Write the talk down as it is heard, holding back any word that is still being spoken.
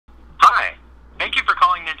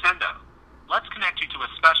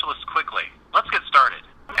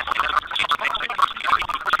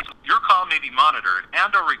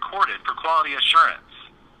quality assurance.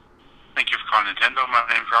 Thank you for calling Nintendo. My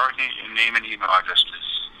name is Robert. Your name and email address,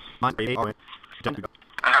 please. And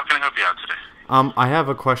how can I help you out today? I have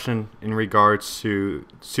a question in regards to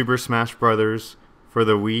Super Smash Brothers for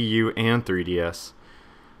the Wii U and 3DS.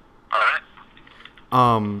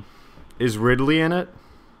 Alright. Is Ridley in it?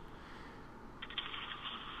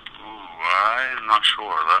 Ooh, I'm not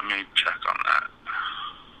sure. Let me check on that.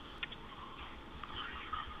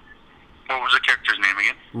 What was the character's name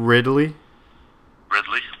again? Ridley?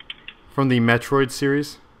 Ridley? From the Metroid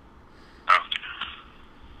series? Okay.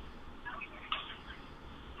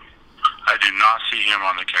 I do not see him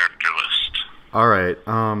on the character list. Alright,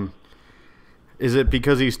 is it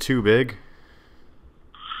because he's too big?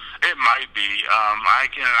 It might be. I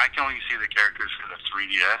can only see the characters for the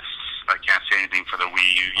 3DS. I can't see anything for the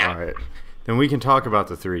Wii U yet. Alright, then we can talk about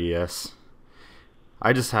the 3DS.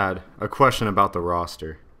 I just had a question about the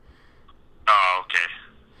roster. Oh, okay.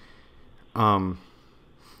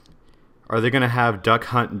 Are they gonna have Duck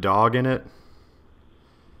Hunt Dog in it?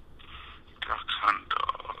 Duck Hunt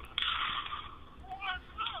Dog.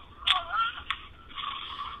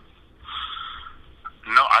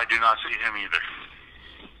 No, I do not see him either.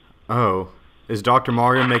 Oh, is Dr.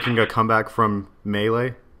 Mario making a comeback from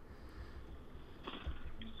Melee?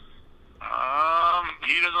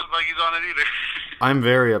 He doesn't look like he's on it either. I'm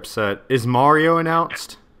very upset. Is Mario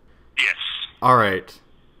announced? Yes. Alright.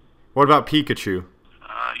 What about Pikachu?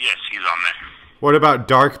 Yes, he's on there. What about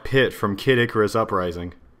Dark Pit from Kid Icarus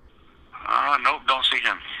Uprising? Nope, don't see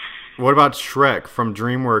him. What about Shrek from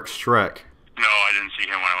DreamWorks Shrek? No, I didn't see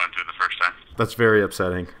him when I went through the first time. That's very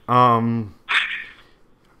upsetting.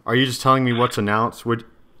 Are you just telling me what's announced?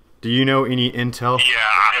 Do you know any intel? Yeah,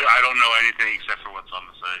 I don't know anything except for what's on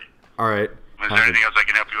the site. Alright. Is there anything else I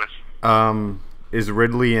can help you with? Is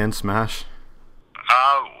Ridley in Smash?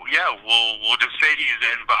 Yeah, we'll just say he's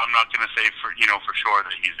in, but I'm not gonna say for sure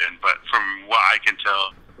that he's in. But from what I can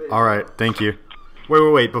tell. Alright, thank you.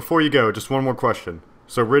 Wait. Before you go, just one more question.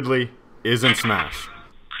 So Ridley is in Smash?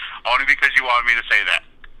 Only because you wanted me to say that.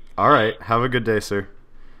 Alright, have a good day, sir.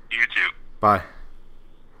 You too. Bye.